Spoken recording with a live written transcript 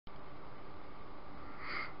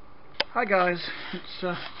Hi guys, it's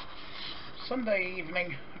Sunday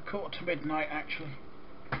evening, 1:45 actually,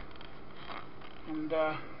 and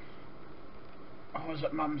I was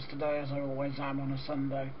at Mum's today, as I always am on a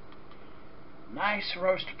Sunday. Nice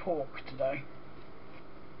roast pork today.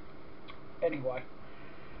 Anyway,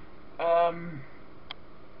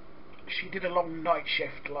 she did a long night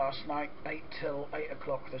shift last night, 8 till 8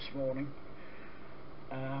 o'clock this morning.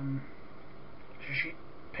 So she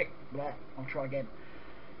picked, I'll try again.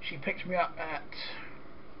 She picked me up at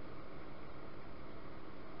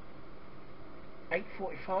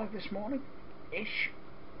 8:45 this morning, ish.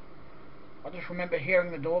 I just remember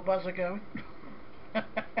hearing the door buzzer going.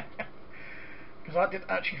 Because I didn't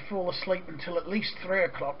actually fall asleep until at least 3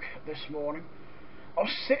 o'clock this morning. I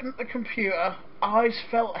was sitting at the computer, eyes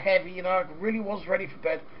felt heavy, I really was ready for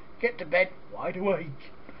bed. Get to bed, wide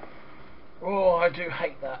awake. Oh, I do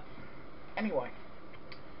hate that. Anyway.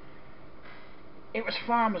 It was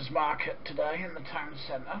farmers' market today in the town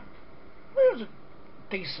centre. There was a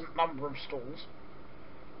decent number of stalls.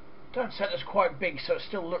 Town centre's quite big, so it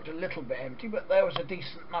still looked a little bit empty, but there was a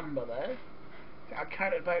decent number there. I think I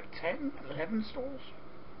counted about 10, 11 stalls.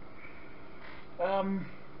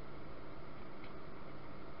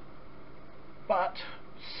 But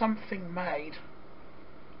something made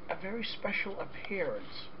a very special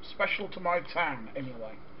appearance. Special to my town,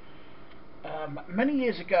 anyway. Many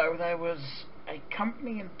years ago, there was a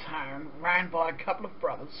company in town ran by a couple of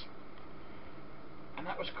brothers, and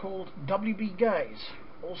that was called WB Gaze,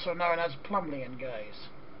 also known as Plumley and Gaze.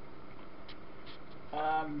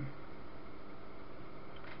 And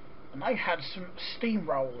they had some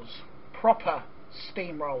steamrollers, proper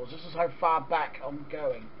steamrollers. This is how far back I'm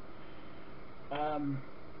going.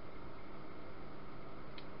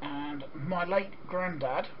 And my late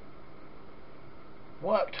granddad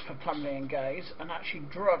worked for Plumley and Gaze and actually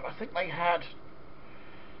drove. I think they had,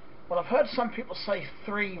 well, I've heard some people say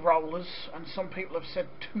 3 rollers and some people have said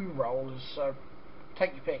 2 rollers, so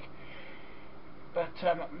take your pick. But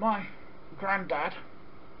my granddad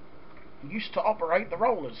used to operate the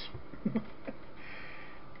rollers.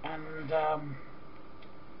 And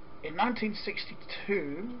in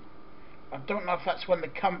 1962, I don't know if that's when the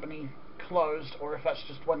company closed or if that's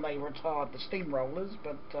just when they retired the steamrollers,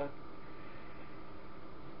 but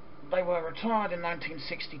they were retired in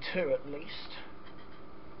 1962 at least,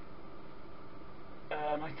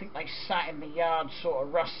 and I think they sat in the yard sort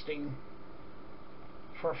of rusting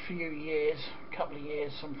for a few years, a couple of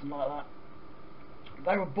years, something like that.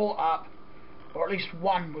 They were bought up, or at least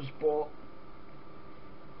one was bought,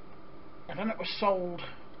 and then it was sold.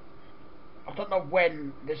 I don't know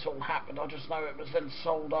when this all happened, I just know it was then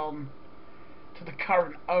sold on to the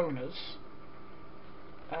current owners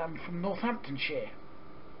from Northamptonshire,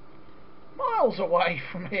 miles away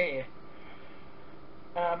from here,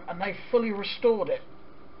 and they fully restored it,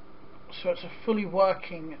 so it's a fully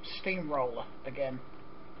working steamroller again.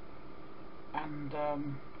 And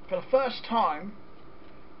for the first time,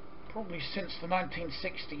 probably since the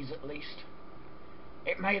 1960s at least,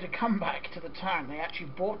 it made a comeback to the town. They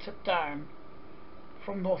actually brought it down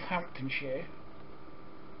from Northamptonshire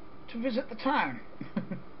to visit the town.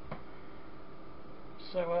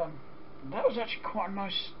 So that was actually quite a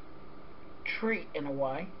nice treat in a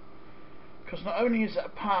way, because not only is it a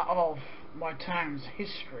part of my town's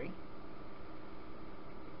history,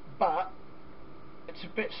 but it's a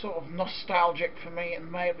bit sort of nostalgic for me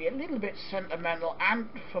and maybe a little bit sentimental, and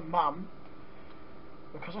for Mum,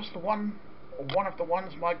 because that's the one, or one of the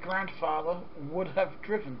ones my grandfather would have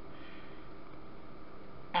driven.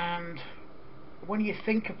 And when you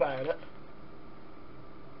think about it,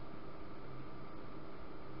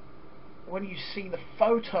 when you see the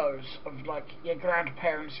photos of like your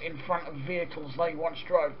grandparents in front of vehicles they once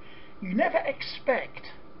drove, you never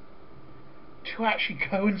expect to actually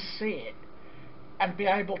go and see it and be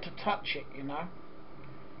able to touch it,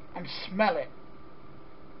 and smell it,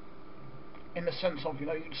 in the sense of, you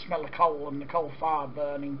can smell the coal and the coal fire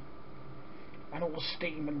burning and all the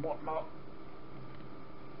steam and whatnot,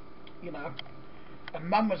 and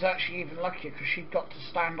Mum was actually even luckier because she got to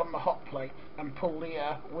stand on the hot plate and pull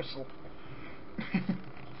the whistle.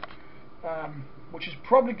 Which is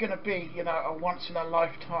probably going to be, a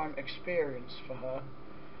once-in-a-lifetime experience for her.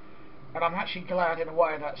 And I'm actually glad, in a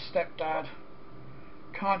way, that stepdad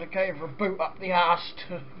kind of gave her a boot up the arse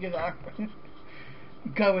to,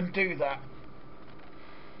 go and do that.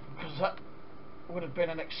 Because that would have been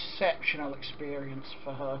an exceptional experience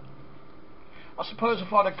for her. I suppose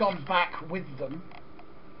if I'd have gone back with them,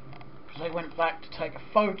 because they went back to take a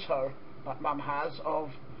photo that Mum has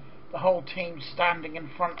of the whole team standing in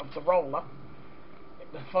front of the roller,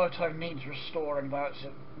 The photo needs restoring, though it's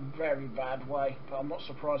a very bad way, but I'm not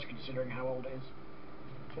surprised considering how old it is.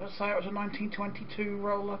 Did I say it was a 1922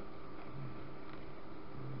 roller?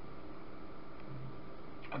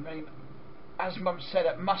 I mean, as Mum said,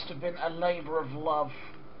 it must have been a labour of love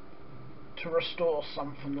to restore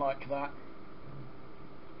something like that,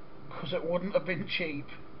 because it wouldn't have been cheap,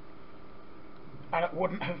 and it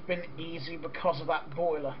wouldn't have been easy because of that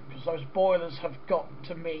boiler, because those boilers have got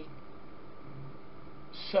to meet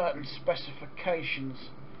certain specifications,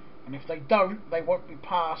 and if they don't, they won't be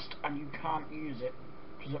passed and you can't use it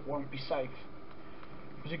because it won't be safe.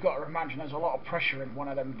 Because you've got to imagine there's a lot of pressure in one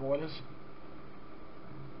of them boilers.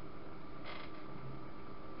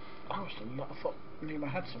 I thought Nemo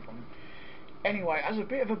had something. Anyway, as a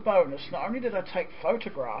bit of a bonus, not only did I take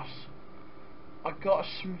photographs, I got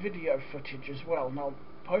some video footage as well, and I'll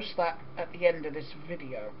post that at the end of this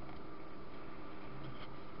video.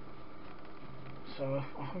 So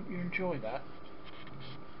I hope you enjoy that.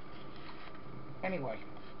 Anyway,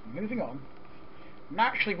 moving on.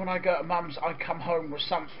 Naturally, when I go to Mum's, I come home with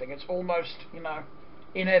something. It's almost, you know,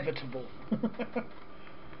 inevitable.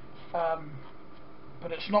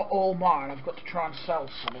 But it's not all mine. I've got to try and sell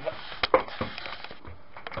some of it.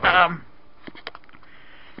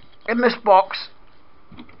 In this box,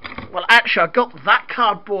 well, actually, I got that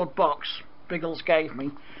cardboard box Biggles gave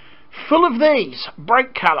me, full of these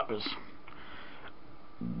brake calipers.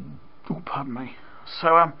 Oh, pardon me.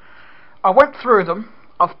 So, I went through them.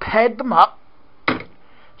 I've paired them up.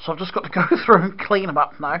 So I've just got to go through and clean them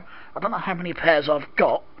up now. I don't know how many pairs I've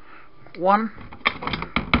got. 1,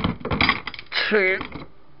 2,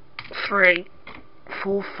 3,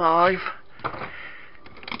 4, 5,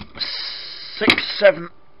 6, 7,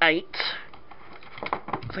 8.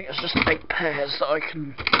 I think it's just 8 pairs that I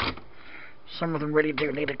can... Some of them really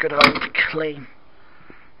do need a good old clean.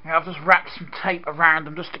 Now I've just wrapped some tape around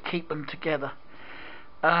them just to keep them together.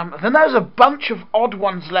 Then there's a bunch of odd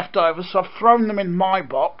ones left over, so I've thrown them in my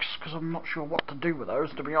box because I'm not sure what to do with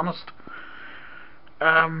those, to be honest.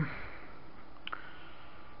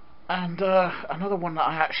 Another one that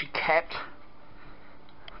I actually kept,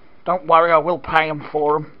 don't worry, I will pay them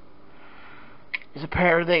for them, is a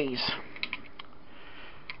pair of these.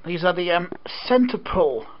 These are the centre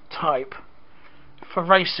pull type for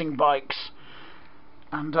racing bikes,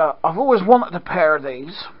 and I've always wanted a pair of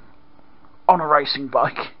these on a racing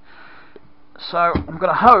bike, so I'm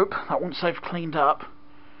going to hope that once they've cleaned up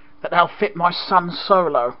that they'll fit my Sun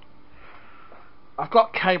Solo. I've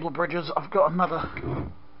got cable bridges. I've got another...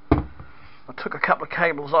 I took a couple of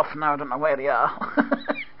cables off and now I don't know where they are.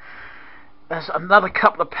 There's another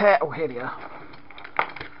couple of pairs... Oh, here they are.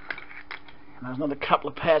 And there's another couple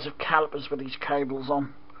of pairs of calipers with these cables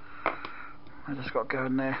on. I just got to go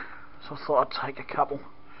in there, so I thought I'd take a couple.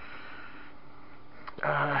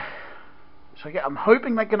 So yeah, I'm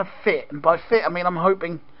hoping they're going to fit, and by fit I mean I'm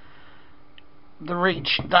hoping the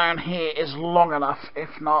reach down here is long enough.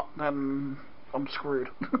 If not, then I'm screwed.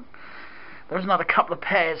 There's another couple of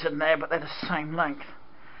pairs in there, but they're the same length.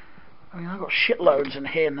 I mean, I've got shitloads in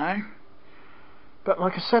here now, but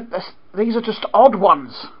like I said, these are just odd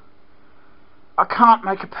ones. I can't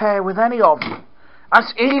make a pair with any of them.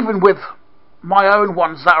 That's even with my own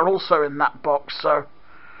ones that are also in that box. So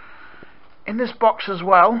in this box as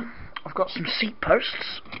well, I've got some seat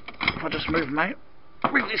posts. If I just move them out,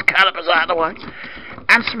 move these calipers out of the way,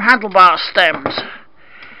 and some handlebar stems.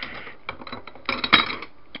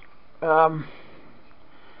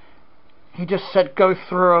 He just said go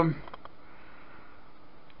through them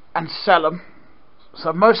and sell them.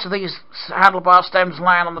 So most of these handlebar stems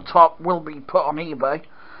laying on the top will be put on eBay.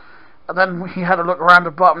 And then he had a look around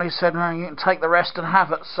the bottom and he said, no, you can take the rest and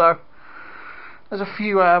have it. So there's a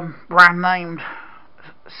few brand named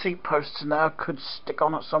seat posts in there I could stick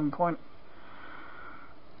on at some point.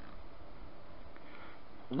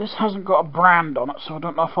 This hasn't got a brand on it, so I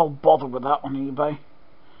don't know if I'll bother with that on eBay.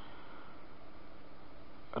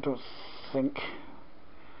 I don't think.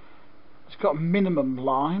 It's got a minimum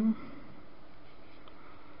line.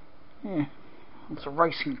 Yeah, it's a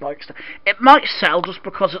racing bike stuff. It might sell just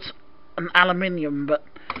because it's an aluminium, but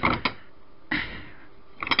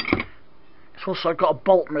it's also got a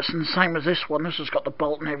bolt missing, same as this one. This has got the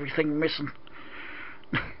bolt and everything missing.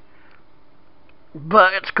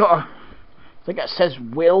 But it's got a, I think it says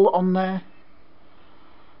Will on there.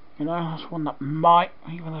 You know, that's one that might,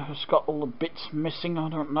 even though it's got all the bits missing, I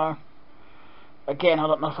don't know. Again, I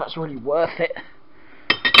don't know if that's really worth it.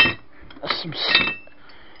 There's some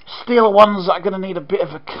steel ones that are going to need a bit of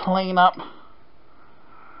a clean up.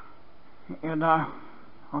 You know,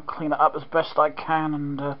 I'll clean it up as best I can,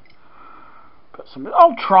 and but put some.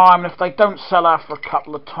 I'll try them. If they don't sell after a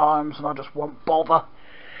couple of times, and I just won't bother.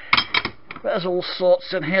 But there's all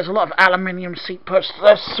sorts in here. There's a lot of aluminium seat posts.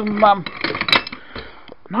 There's some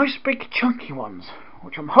nice big chunky ones,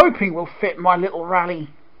 which I'm hoping will fit my little rally,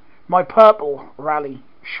 my purple rally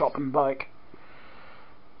shopping bike.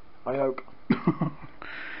 I hope.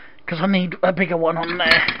 Because I need a bigger one on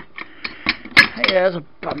there. Yeah, there's a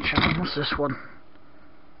bunch of them. What's this one?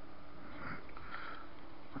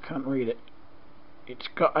 I can't read it. It's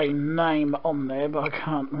got a name on there, but I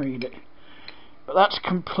can't read it. But that's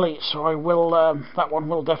complete, so I will. That one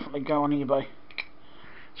will definitely go on eBay.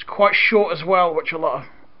 It's quite short as well, which a lot of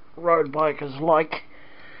road bikers like.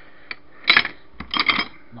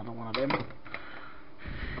 Another one of them.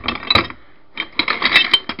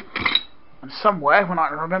 And somewhere, when I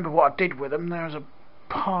can remember what I did with them, there's a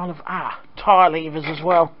pile of tyre levers as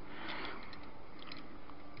well.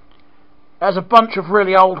 There's a bunch of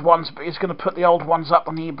really old ones, but he's going to put the old ones up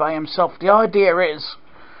on eBay himself. The idea is,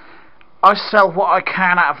 I sell what I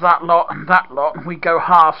can out of that lot, and we go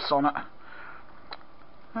halves on it.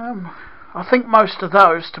 I think most of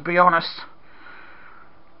those, to be honest,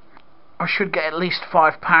 I should get at least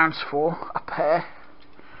 £5 for a pair.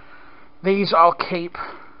 These I'll keep,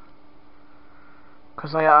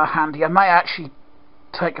 because they are handy. I may actually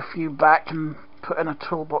take a few back and put in a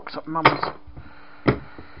toolbox at Mum's.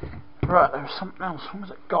 Right, there was something else. Where's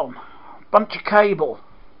it gone? Bunch of cable.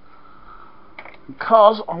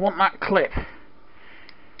 Because I want that clip.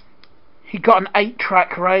 He got an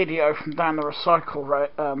 8-track radio from down the recycle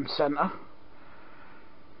centre.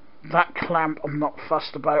 That clamp I'm not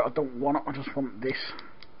fussed about. I don't want it. I just want this.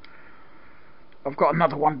 I've got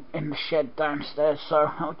another one in the shed downstairs, so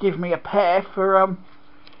that'll give me a pair for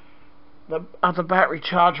the other battery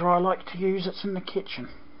charger I like to use that's in the kitchen.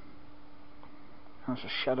 There's a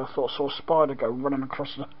shadow. I thought I saw a spider go running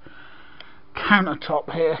across the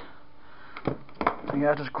countertop here.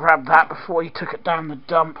 Yeah, I just grabbed that before he took it down the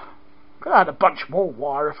dump. Could have had a bunch more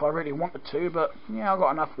wire if I really wanted to, but yeah, I've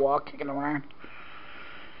got enough wire kicking around.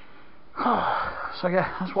 So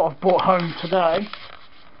yeah, that's what I've brought home today.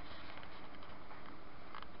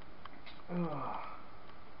 No,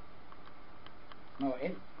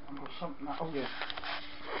 I've got something. Oh yeah.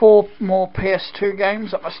 4 more PS2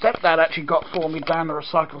 games that my stepdad actually got for me down the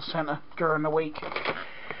recycle centre during the week.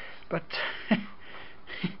 But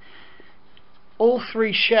all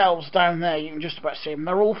 3 shelves down there, you can just about see them,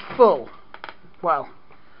 they're all full. Well,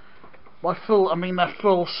 by full I mean they're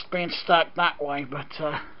full being stacked that way, but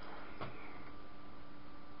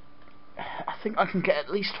I think I can get at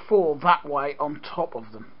least 4 that way on top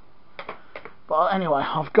of them. But anyway,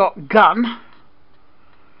 I've got Gun,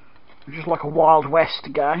 which is like a Wild West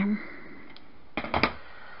game.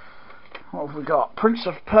 What have we got? Prince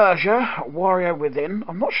of Persia, Warrior Within.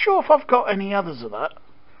 I'm not sure if I've got any others of that.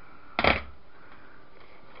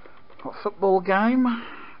 Got a football game,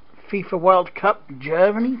 FIFA World Cup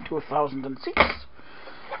Germany 2006,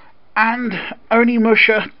 and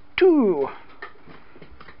Onimusha 2.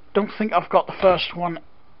 Don't think I've got the first one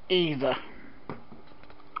either.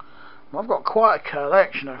 Well, I've got quite a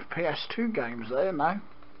collection of PS2 games there now.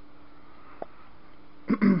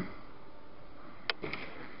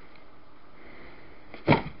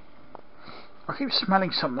 I keep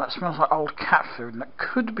smelling something that smells like old cat food, and it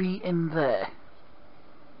could be in there.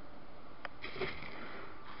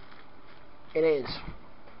 It is.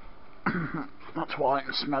 That's why I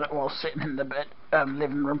can smell it while sitting in the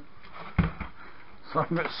living room. So I'm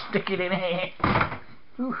going to stick it in here.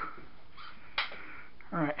 Ooh.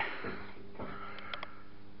 Alright.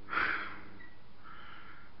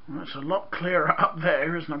 Well, that's a lot clearer up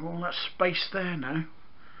there, isn't it? All that space there now.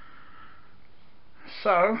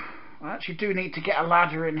 So, I actually do need to get a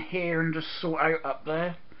ladder in here and just sort out up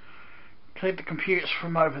there. Cleared the computers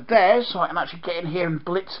from over there so I can actually get in here and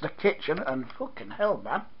blitz the kitchen. And fucking hell,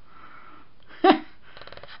 man.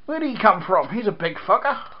 Where did he come from? He's a big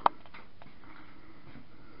fucker.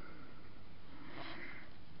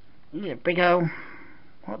 He's a big old,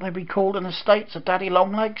 what they be called in the States, a daddy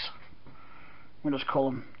long legs. We'll just call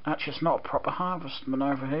him. Actually, it's not a proper harvestman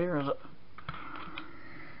over here, is it?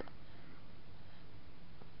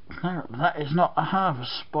 No, that is not a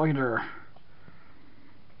harvest spider.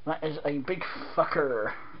 That is a big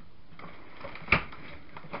fucker.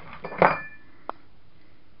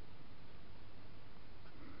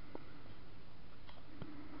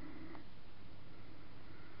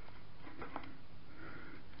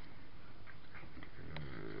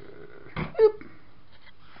 Oop.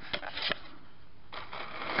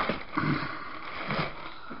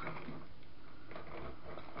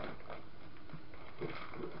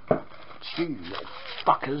 You little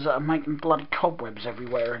fuckers. fuckers that are making bloody cobwebs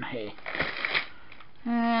everywhere in here.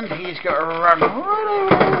 And he's got to run right over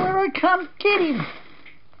there where I can't get him.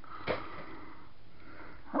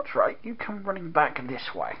 That's right, you come running back this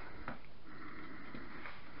way.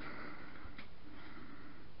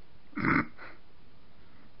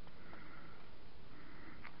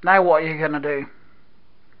 Now what are you going to do?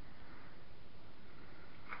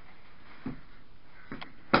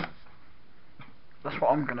 That's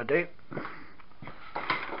what I'm going to do.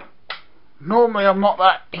 Normally I'm not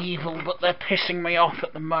that evil, but they're pissing me off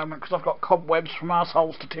at the moment because I've got cobwebs from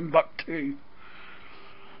assholes to Timbuktu.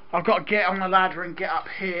 I've got to get on the ladder and get up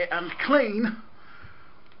here and clean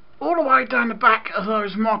all the way down the back of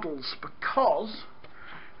those models, because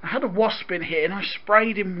I had a wasp in here and I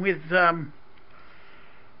sprayed him with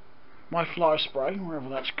my fly spray, wherever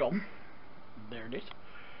that's gone. There it is.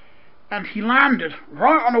 And he landed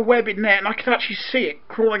right on a web in there, and I could actually see it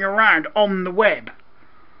crawling around on the web.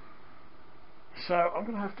 So I'm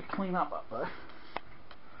going to have to clean up there.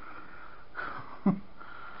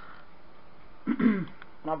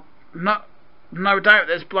 No doubt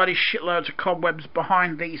there's bloody shitloads of cobwebs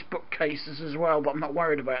behind these bookcases as well, but I'm not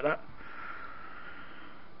worried about that.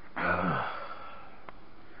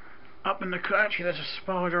 Up in the... Actually, there's a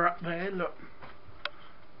spider up there, look.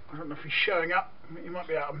 I don't know if he's showing up. You might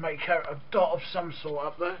be able to make out a dot of some sort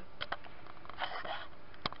up there.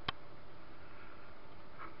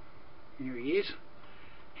 Here he is.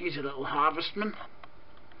 He's a little harvestman.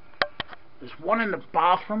 There's one in the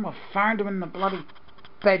bathroom. I've found him in the bloody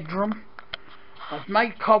bedroom. I've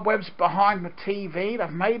made cobwebs behind the TV.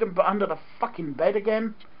 I've made them under the fucking bed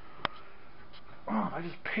again. Oh, they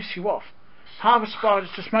just piss you off. Harvest spiders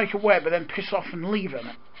just make a web and then piss off and leave it.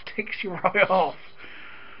 It ticks you right off.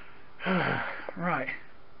 Right.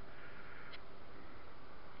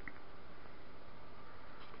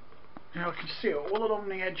 Now I can see it all along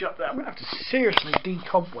the edge up there. I'm going to have to seriously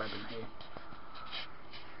decobweb in here.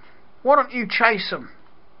 Why don't you chase them?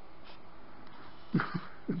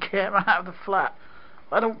 Get them out of the flat.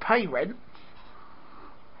 I don't pay rent.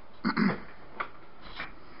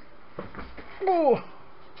 Oh,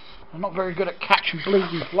 I'm not very good at catching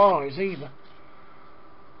bleeding flies either.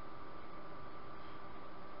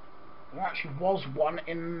 There actually was one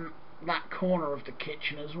in that corner of the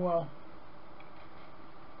kitchen as well.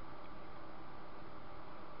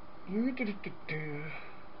 Yeah,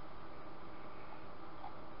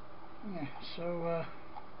 so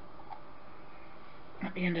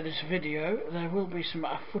at the end of this video there will be some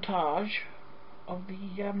footage of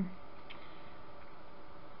the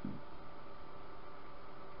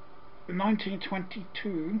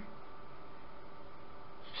 1922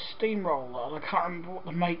 steamroller, and I can't remember what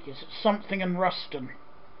the make is. It's something in Ruston,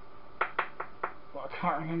 but I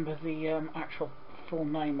can't remember the actual full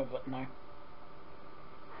name of it now.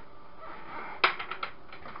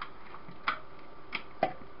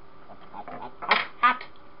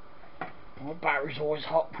 Why battery's always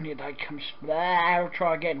hot when they come... I'll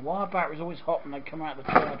try again. Why battery's always hot when they come out of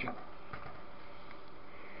the charger?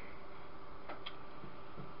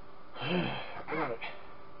 Right.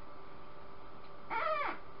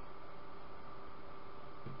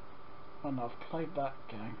 Oh no, I've played that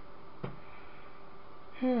game.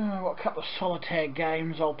 I've got a couple of solitaire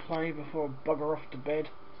games I'll play before I bugger off to bed.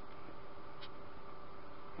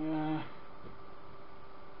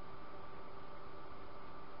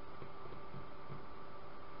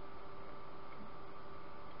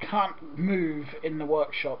 Can't move in the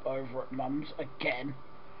workshop over at Mum's again.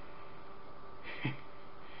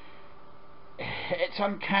 It's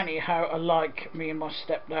uncanny how alike me and my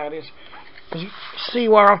stepdad is. Because you see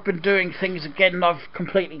where I've been doing things again, and I've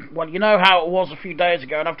completely... Well, you know how it was a few days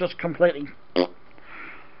ago, and I've just completely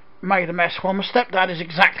made a mess. Well, my stepdad is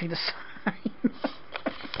exactly the same.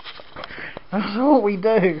 That's what we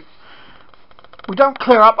do. We don't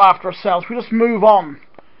clear up after ourselves, we just move on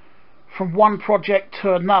from one project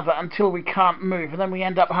to another until we can't move, and then we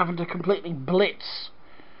end up having to completely blitz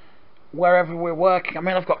wherever we're working. I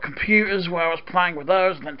mean, I've got computers where I was playing with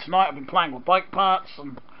those, and then tonight I've been playing with bike parts,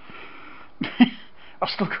 and I've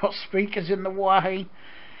still got speakers in the way.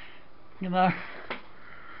 You know,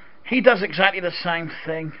 he does exactly the same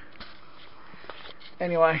thing.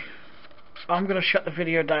 Anyway, I'm going to shut the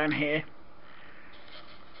video down here,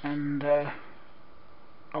 and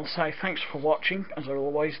I'll say thanks for watching, as I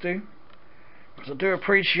always do, because I do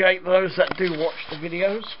appreciate those that do watch the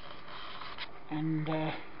videos, and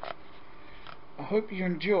I hope you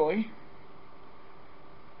enjoy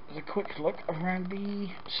the quick look around the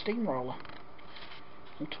steamroller.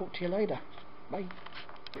 I'll talk to you later. Bye.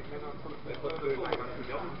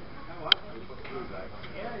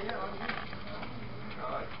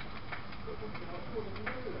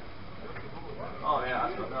 Oh yeah,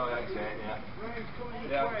 that's got no exit, yeah.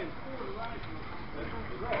 Yeah.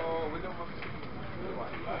 Oh, we don't want to.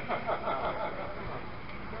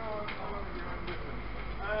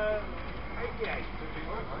 88.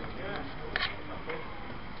 Yeah.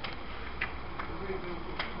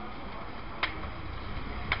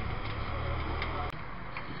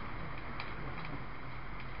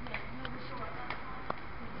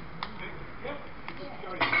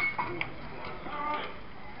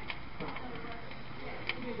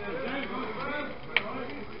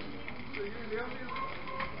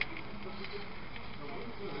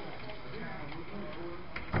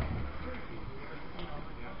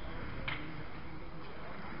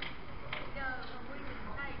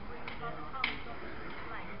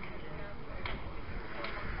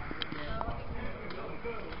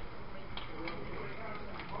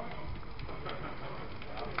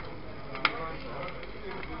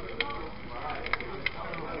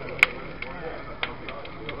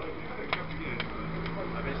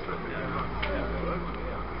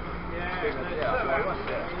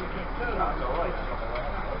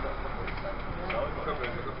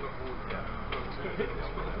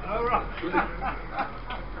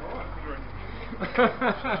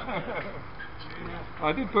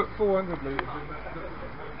 I did put 400 litres.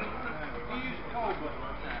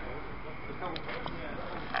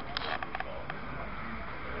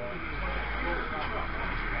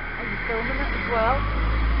 Are you filming it as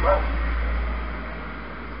well?